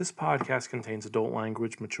This podcast contains adult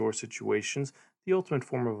language, mature situations, the ultimate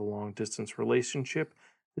form of a long distance relationship,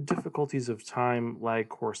 the difficulties of time lag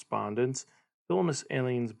correspondence, villainous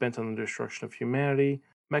aliens bent on the destruction of humanity,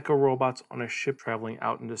 mecha robots on a ship traveling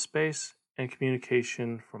out into space, and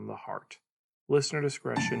communication from the heart. Listener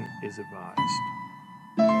discretion is advised.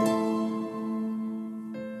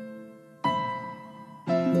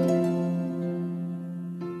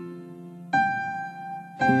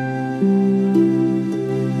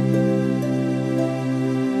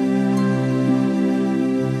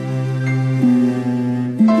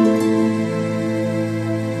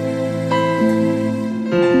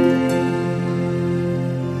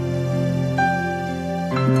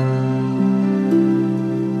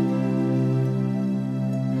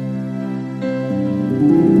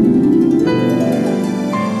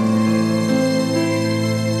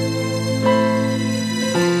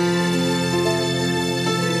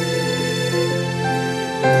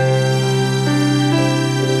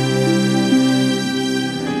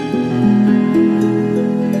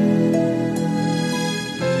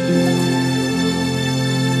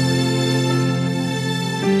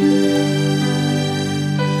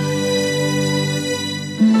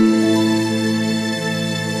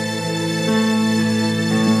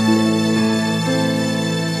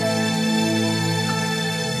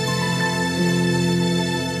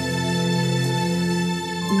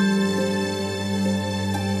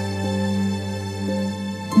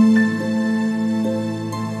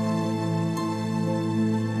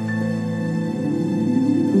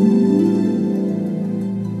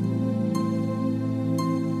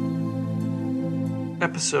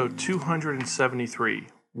 Episode 273,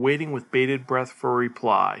 Waiting with Bated Breath for a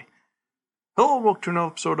Reply. Hello and welcome to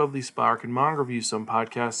another episode of the Spark and Manga Review, some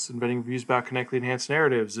podcasts inventing reviews about connectly enhanced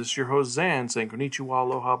narratives. This is your host Zan, saying konnichiwa,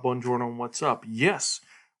 aloha, bonjour, and what's up. Yes,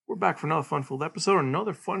 we're back for another fun-filled episode,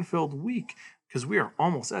 another fun-filled week, because we are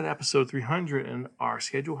almost at episode 300, and our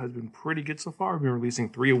schedule has been pretty good so far. We've been releasing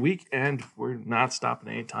 3 a week, and we're not stopping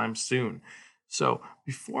anytime soon. So,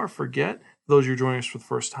 before I forget, for those of you joining us for the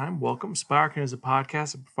first time, welcome. Sparkin is a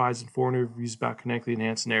podcast that provides informative reviews about connectly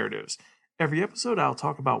enhanced narratives. Every episode, I'll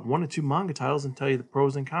talk about 1 or 2 manga titles and tell you the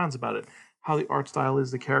pros and cons about it, how the art style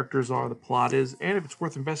is, the characters are, the plot is, and if it's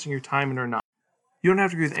worth investing your time in or not. You don't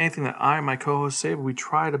have to agree with anything that I and my co-hosts say, but we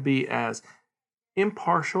try to be as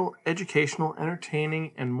impartial, educational,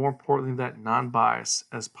 entertaining, and more importantly, that non-biased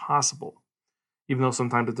as possible. Even though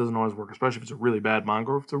sometimes it doesn't always work, especially if it's a really bad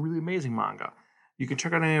manga or if it's a really amazing manga. You can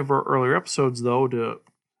check out any of our earlier episodes, though, to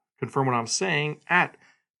confirm what I'm saying at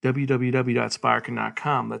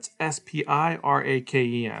www.spiraken.com. That's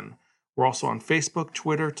SPIRAKEN. We're also on Facebook,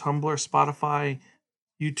 Twitter, Tumblr, Spotify,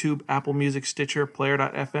 YouTube, Apple Music, Stitcher,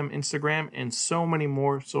 Player.fm, Instagram, and so many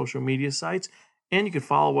more social media sites. And you can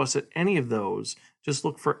follow us at any of those. Just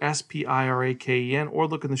look for SPIRAKEN or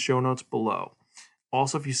look in the show notes below.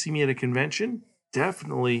 Also, if you see me at a convention,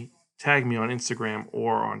 definitely tag me on Instagram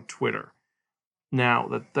or on Twitter. Now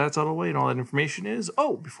that that's out of the way and all that information is,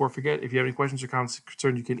 before I forget, if you have any questions or comments or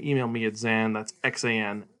concerns, you can email me at Zan, that's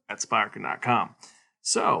XAN, @Spiraken.com.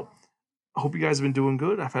 So, I hope you guys have been doing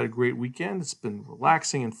good. I've had a great weekend. It's been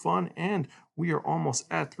relaxing and fun, and we are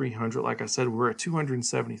almost at 300. Like I said, we're at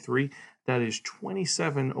 273. That is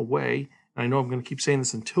 27 away. And I know I'm going to keep saying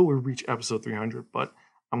this until we reach episode 300, but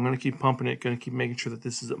I'm going to keep pumping it, going to keep making sure that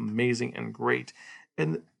this is amazing and great.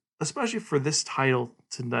 And especially for this title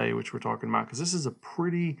today, which we're talking about, because this is a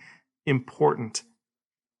pretty important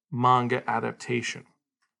manga adaptation.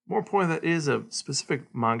 More importantly, that is a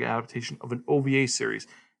specific manga adaptation of an OVA series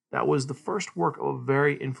that was the first work of a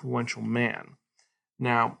very influential man.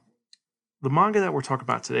 Now, the manga that we're talking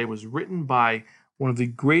about today was written by one of the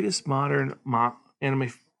greatest modern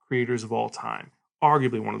anime creators of all time,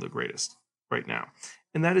 arguably one of the greatest right now,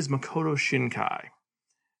 and that is Makoto Shinkai.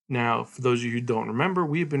 Now, for those of you who don't remember,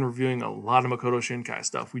 we've been reviewing a lot of Makoto Shinkai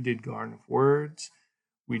stuff. We did Garden of Words,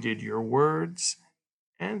 we did Your Words,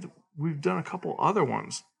 and we've done a couple other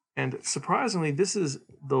ones. And surprisingly, this is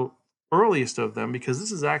the earliest of them because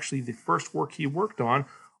this is actually the first work he worked on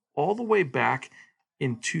all the way back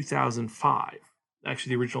in 2005.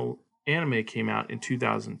 Actually, the original anime came out in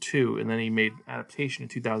 2002, and then he made adaptation in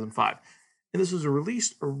 2005. And this was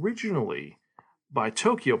released originally by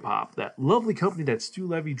Tokyo Pop, that lovely company that Stu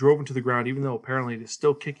Levy drove into the ground, even though apparently it is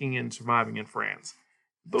still kicking and surviving in France.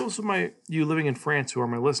 Those of you living in France who are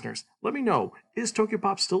my listeners, let me know, is Tokyo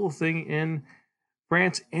Pop still a thing in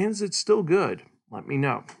France, and is it still good? Let me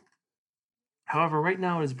know. However, right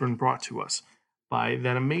now it has been brought to us by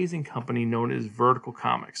that amazing company known as Vertical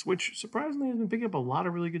Comics, which surprisingly has been picking up a lot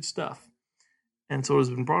of really good stuff. And so it has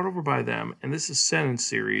been brought over by them, and this is Seinen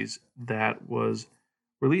series that was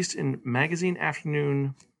released in Magazine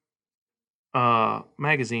Afternoon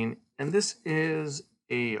magazine, and this is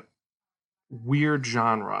a weird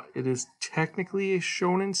genre. It is technically a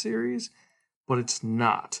shonen series, but it's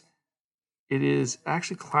not. It is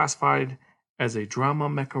actually classified as a drama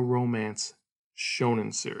mecha romance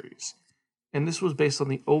shonen series. And this was based on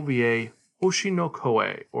the OVA Hoshi no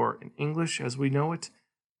Koe, or in English as we know it,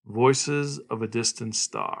 Voices of a Distant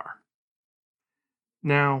Star.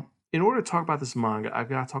 Now, in order to talk about this manga, I've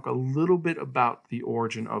got to talk a little bit about the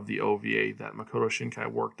origin of the OVA that Makoto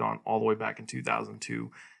Shinkai worked on all the way back in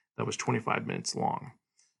 2002. That was 25 minutes long.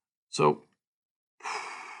 So,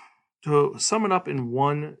 to sum it up in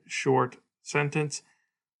one short sentence,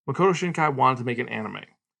 Makoto Shinkai wanted to make an anime.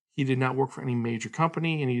 He did not work for any major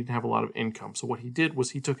company and he didn't have a lot of income. So what he did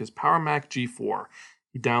was he took his Power Mac G4,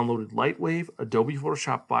 he downloaded Lightwave, Adobe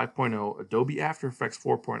Photoshop 5.0, Adobe After Effects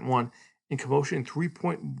 4.1, and Commotion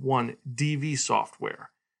 3.1 DV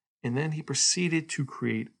software. And then he proceeded to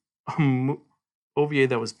create a OVA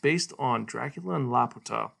that was based on Dracula and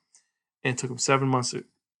Laputa, and it took him 7 months to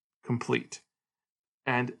complete.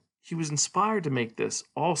 And he was inspired to make this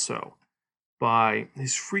also by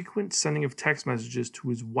his frequent sending of text messages to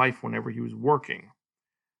his wife whenever he was working.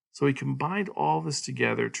 So he combined all this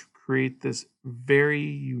together to create this very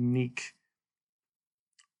unique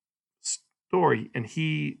story. And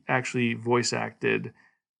he actually voice acted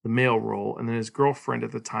the male role, and then his girlfriend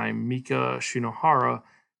at the time, Mika Shinohara,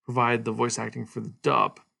 provided the voice acting for the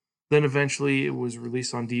dub. Then eventually it was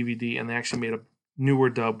released on DVD, and they actually made a newer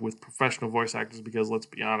dub with professional voice actors because, let's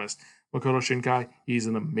be honest, Makoto Shinkai, he's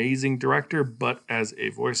an amazing director, but as a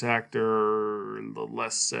voice actor, the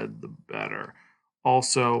less said, the better.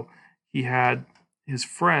 Also, he had his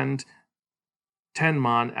friend,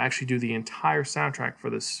 Tenman, actually do the entire soundtrack for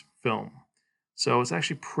this film. So it's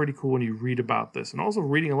actually pretty cool when you read about this. And also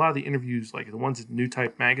reading a lot of the interviews, like the ones at New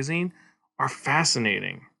Type magazine, are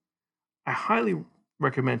fascinating. I highly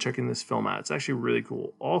recommend checking this film out. It's actually really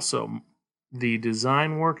cool. Also, the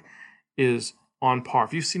design work is on par.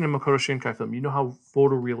 If you've seen a Makoto Shinkai film, you know how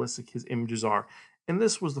photorealistic his images are. And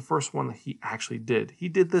this was the first one that he actually did. He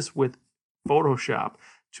did this with Photoshop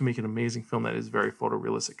to make an amazing film that is very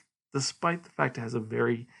photorealistic, despite the fact it has a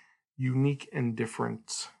very unique and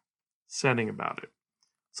different setting about it.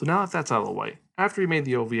 So now that that's out of the way, after he made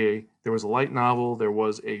the OVA, there was a light novel, there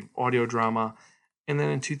was a audio drama, and then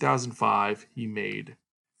in 2005, he made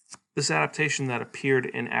this adaptation that appeared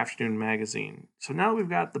in Afternoon magazine. So now that we've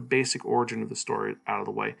got the basic origin of the story out of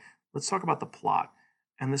the way, let's talk about the plot.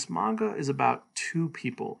 And this manga is about two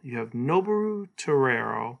people. You have Noboru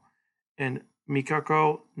Torero and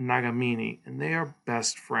Mikako Nagamine, and they are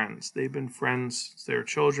best friends. They've been friends since they were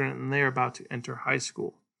children, and they are about to enter high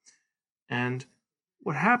school. And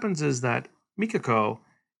what happens is that Mikako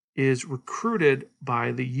is recruited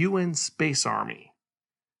by the UN Space Army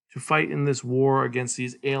to fight in this war against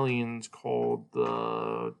these aliens called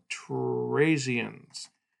the Trasians.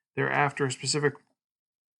 They're after a specific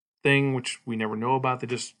thing which we never know about.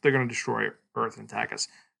 They're going to destroy Earth and attack us.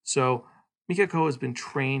 So Mikako has been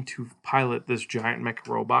trained to pilot this giant mecha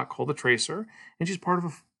robot called the Tracer, and she's part of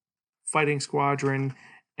a fighting squadron.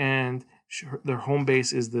 And their home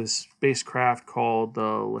base is this spacecraft called the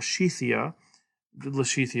Lashithia. The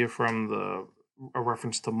Lashithia from a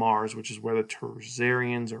reference to Mars, which is where the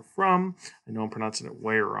Terzarians are from. I know I'm pronouncing it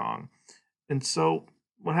way wrong. And so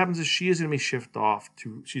what happens is she is going to be shifted off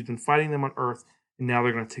to, she's been fighting them on Earth, and now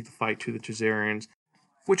they're going to take the fight to the Terzarians,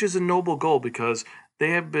 which is a noble goal because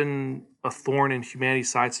they have been a thorn in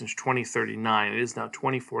humanity's side since 2039. It is now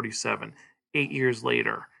 2047, 8 years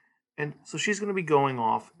later. And so she's going to be going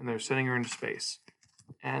off, and they're sending her into space.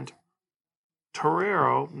 And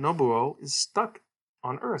Torero, Nobuo, is stuck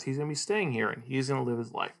on Earth. He's going to be staying here, and he's going to live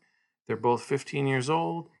his life. They're both 15 years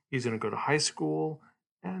old. He's going to go to high school,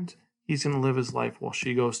 and he's going to live his life while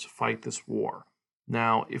she goes to fight this war.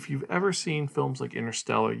 Now, if you've ever seen films like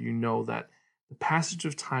Interstellar, you know that the passage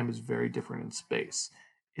of time is very different in space.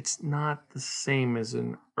 It's not the same as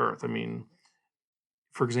in Earth. I mean,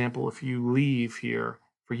 for example, if you leave here,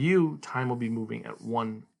 for you, time will be moving at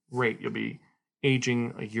one rate. You'll be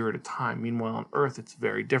aging a year at a time. Meanwhile, on Earth, it's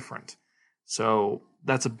very different. So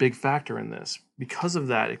that's a big factor in this. Because of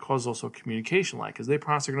that, it causes also communication lag because they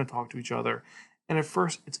promise they're going to talk to each other. And at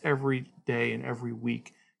first, it's every day and every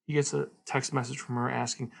week. He gets a text message from her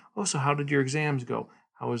asking, "Oh, so how did your exams go?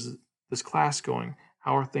 How is this class going?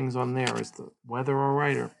 How are things on there? Is the weather all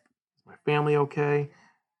right? Or is my family okay?"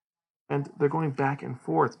 And they're going back and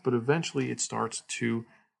forth, but eventually it starts to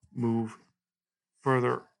move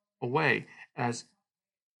further away. As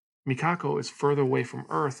Mikako is further away from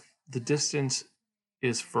Earth, the distance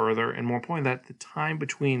is further, and more important, that the time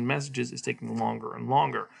between messages is taking longer and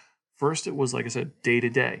longer. First, it was, like I said, day to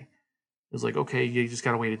day. It was like, okay, you just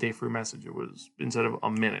got to wait a day for your message. It was instead of a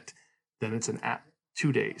minute. Then it's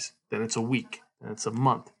 2 days. Then it's a week. Then it's a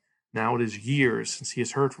month. Now it is years since he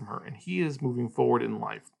has heard from her, and he is moving forward in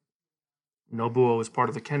life. Nobuo is part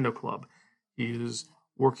of the Kendo Club. He is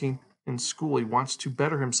working in school. He wants to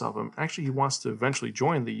better himself. Actually, he wants to eventually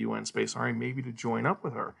join the UN Space Army, maybe to join up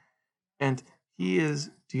with her. And he is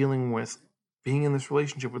dealing with being in this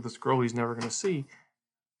relationship with this girl he's never going to see.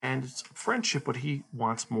 And it's a friendship, but he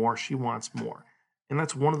wants more. She wants more. And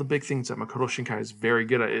that's one of the big things that Makoto Shinkai is very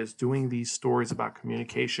good at, is doing these stories about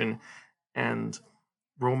communication and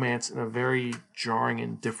romance in a very jarring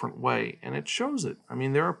and different way. And it shows it. I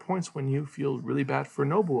mean, there are points when you feel really bad for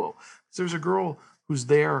Nobuo. There's a girl who's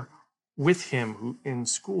there with him in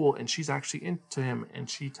school, and she's actually into him, and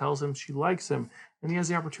she tells him she likes him, and he has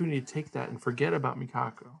the opportunity to take that and forget about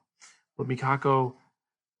Mikako. But Mikako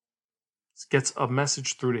gets a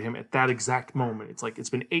message through to him at that exact moment. It's like it's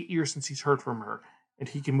been 8 years since he's heard from her, and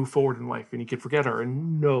he can move forward in life, and he can forget her.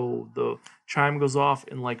 And no, the chime goes off,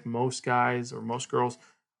 and like most guys or most girls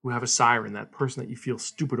who have a siren, that person that you feel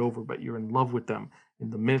stupid over, but you're in love with them,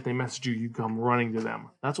 and the minute they message you, you come running to them.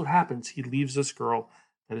 That's what happens. He leaves this girl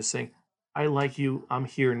that is saying, I like you, I'm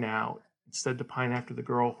here now, instead to pine after the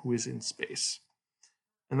girl who is in space.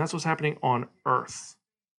 And that's what's happening on Earth.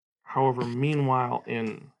 However, meanwhile,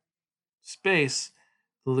 in space,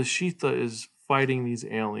 the Lashita is fighting these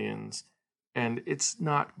aliens, and it's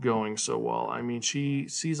not going so well. I mean, she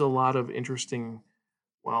sees a lot of interesting,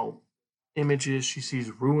 images. She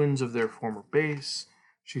sees ruins of their former base.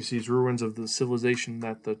 She sees ruins of the civilization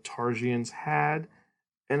that the Targians had.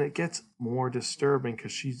 And it gets more disturbing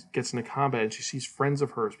because she gets into combat and she sees friends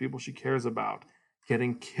of hers, people she cares about,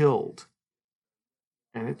 getting killed.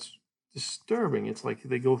 And it's disturbing. It's like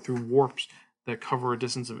they go through warps that cover a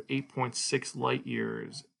distance of 8.6 light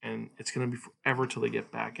years, and it's going to be forever till they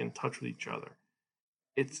get back in touch with each other.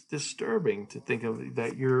 It's disturbing to think of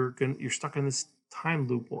that you're stuck in this time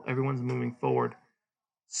loop while everyone's moving forward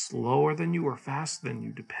slower than you or faster than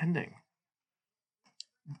you, depending.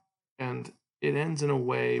 And it ends in a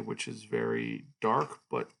way which is very dark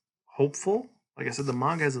but hopeful. Like I said, the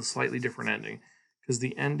manga has a slightly different ending because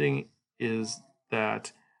the ending is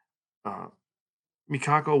that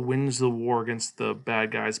Mikako wins the war against the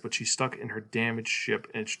bad guys, but she's stuck in her damaged ship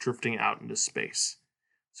and it's drifting out into space.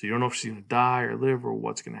 So you don't know if she's going to die or live or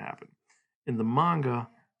what's going to happen. In the manga,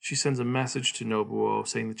 she sends a message to Nobuo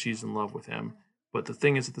saying that she's in love with him. But the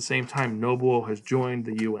thing is, at the same time, Nobuo has joined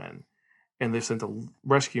the UN, and they sent a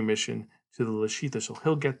rescue mission to the Lashita. So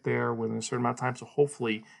he'll get there within a certain amount of time. So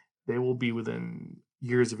hopefully they will be within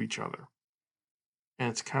years of each other. And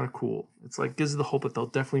it's kind of cool. It's like gives the hope that they'll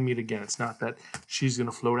definitely meet again. It's not that she's going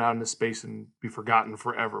to float out into space and be forgotten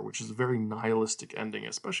forever, which is a very nihilistic ending,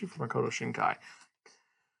 especially for Makoto Shinkai.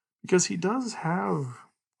 Because he does have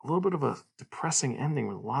a little bit of a depressing ending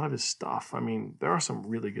with a lot of his stuff. I mean, there are some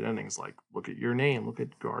really good endings, like Look at Your Name, look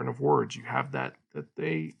at Garden of Words. You have that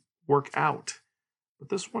they work out. But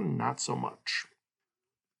this one, not so much.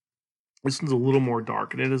 This one's a little more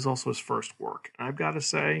dark, and it is also his first work. And I've got to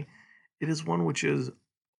say, it is one which is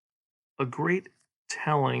a great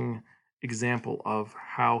telling example of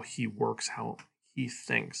how he works, how he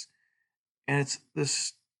thinks. And it's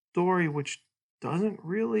this story which doesn't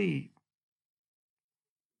really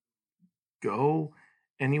go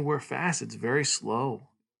anywhere fast. It's very slow.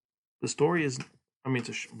 The story is, it's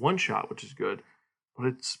a one shot, which is good, but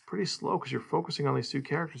it's pretty slow because you're focusing on these two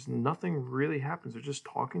characters and nothing really happens. They're just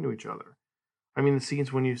talking to each other. I mean, the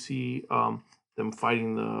scenes when you see them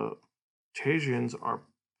fighting the Tajans are,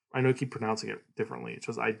 I know I keep pronouncing it differently. It's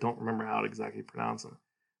just I don't remember how to exactly pronounce them.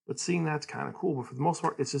 But seeing that's kind of cool. But for the most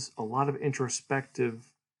part, it's just a lot of introspective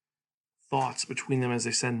thoughts between them as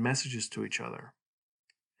they send messages to each other.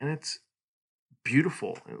 And it's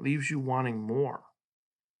beautiful. It leaves you wanting more.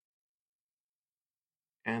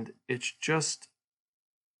 And it's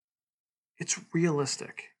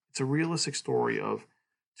realistic. It's a realistic story of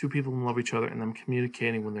two people in love with each other and them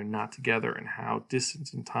communicating when they're not together and how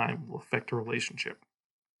distance and time will affect a relationship.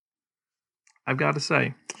 I've got to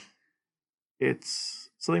say, it's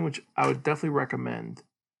something which I would definitely recommend.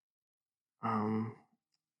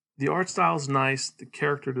 The art style is nice. The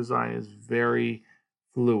character design is very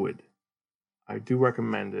fluid. I do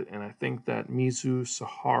recommend it. And I think that Mizu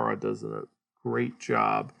Sahara does a great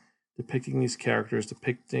job depicting these characters,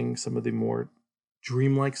 depicting some of the more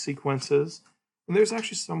dreamlike sequences. And there's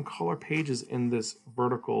actually some color pages in this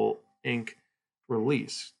Vertical Ink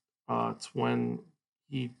release. It's when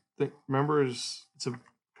he remembers, it's a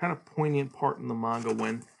kind of poignant part in the manga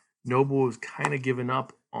when Nobuo is kind of giving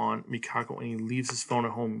up on Mikako and he leaves his phone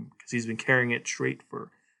at home because he's been carrying it straight for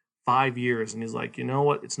 5 years. And he's like, you know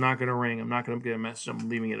what? It's not going to ring. I'm not going to get a message. I'm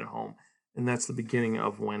leaving it at home. And that's the beginning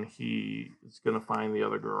of when he is going to find the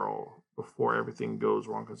other girl before everything goes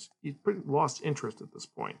wrong, because he's pretty lost interest at this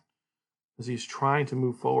point because he's trying to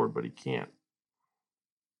move forward, but he can't.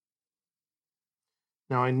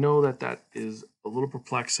 Now, I know that is a little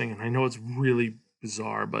perplexing, and I know it's really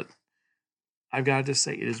bizarre, but I've got to just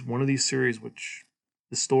say it is one of these series which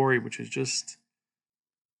the story, which is just,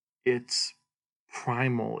 it's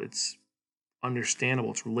primal, it's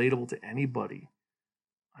understandable, it's relatable to anybody.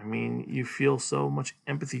 I mean, you feel so much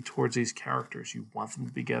empathy towards these characters. You want them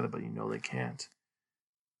to be together, but you know they can't.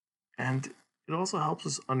 And it also helps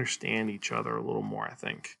us understand each other a little more, I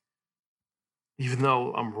think. Even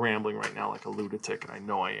though I'm rambling right now like a lunatic, and I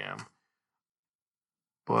know I am.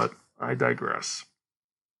 But I digress.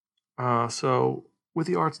 So, with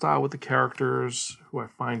the art style, with the characters, who I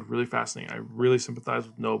find really fascinating, I really sympathize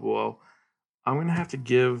with Nobuo. I'm going to have to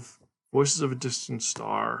give Voices of a Distant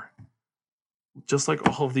Star, just like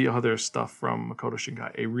all of the other stuff from Makoto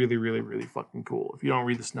Shinkai, a really, really, really fucking cool. If you don't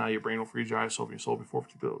read this now, your brain will freeze your eyes, soul of your soul before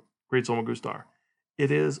Great Soul Star. It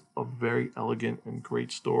is a very elegant and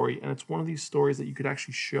great story, and it's one of these stories that you could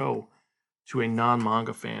actually show to a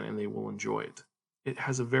non-manga fan and they will enjoy it. It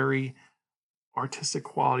has a very artistic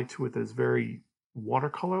quality to it that is very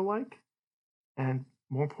watercolor-like, and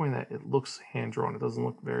more important that it looks hand-drawn. It doesn't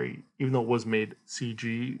look very, even though it was made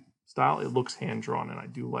CG style, it looks hand-drawn, and I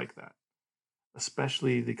do like that.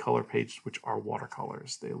 Especially the color pages, which are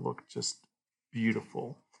watercolors. They look just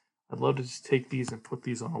beautiful. I'd love to just take these and put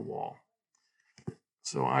these on a wall.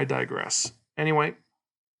 So I digress. Anyway,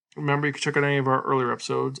 remember you can check out any of our earlier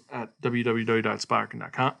episodes at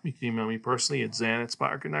www.spirekin.com. You can email me personally at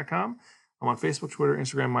zan@spirekin.com. I'm on Facebook, Twitter,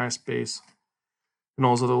 Instagram, MySpace, and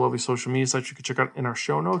all those other lovely social media sites you can check out in our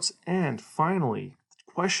show notes. And finally, the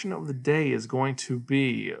question of the day is going to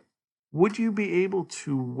be, would you be able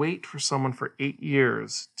to wait for someone for 8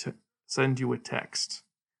 years to send you a text?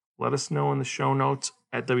 Let us know in the show notes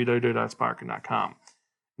at www.spirekin.com.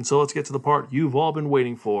 And so let's get to the part you've all been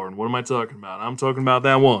waiting for. And what am I talking about? I'm talking about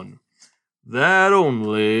that one. That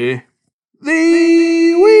only.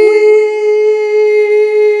 The Wheel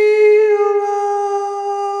of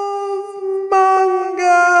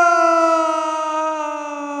Manga!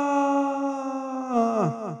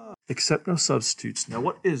 Accept no substitutes. Now,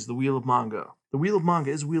 what is the Wheel of Manga? The Wheel of Manga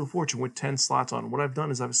is a Wheel of Fortune with 10 slots on it. What I've done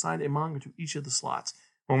is I've assigned a manga to each of the slots.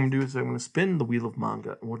 What I'm going to do is I'm going to spin the Wheel of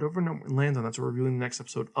Manga, and whatever number it lands on, that's what we're reviewing the next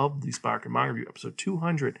episode of the Spirekin Manga Review, episode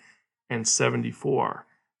 274.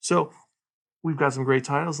 So, we've got some great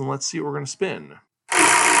titles, and let's see what we're going to spin.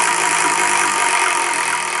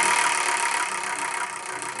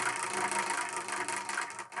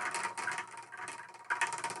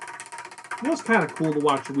 It was kind of cool to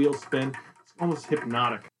watch the wheel spin. It's almost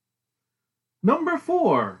hypnotic. Number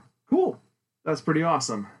 4. Cool. That's pretty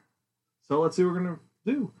awesome. So let's see what we're going to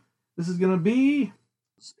do. This is going to be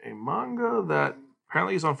a manga that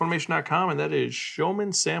apparently is on Funimation.com, and that is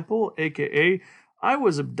Shonen Sample, a.k.a. I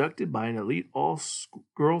was abducted by an elite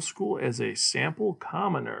all-girls school as a sample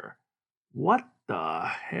commoner. What the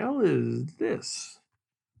hell is this?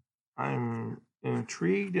 I'm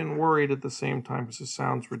intrigued and worried at the same time because it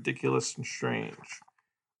sounds ridiculous and strange.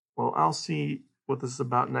 Well, I'll see what this is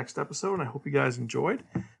about next episode, and I hope you guys enjoyed.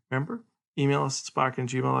 Remember, email us at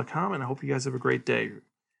spirekin@gmail.com, and I hope you guys have a great day.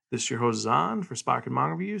 This is your host, Zan, for Spirekin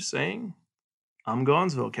Manga Review, saying, I'm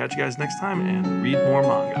Gonzville. Catch you guys next time, and read more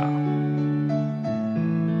manga.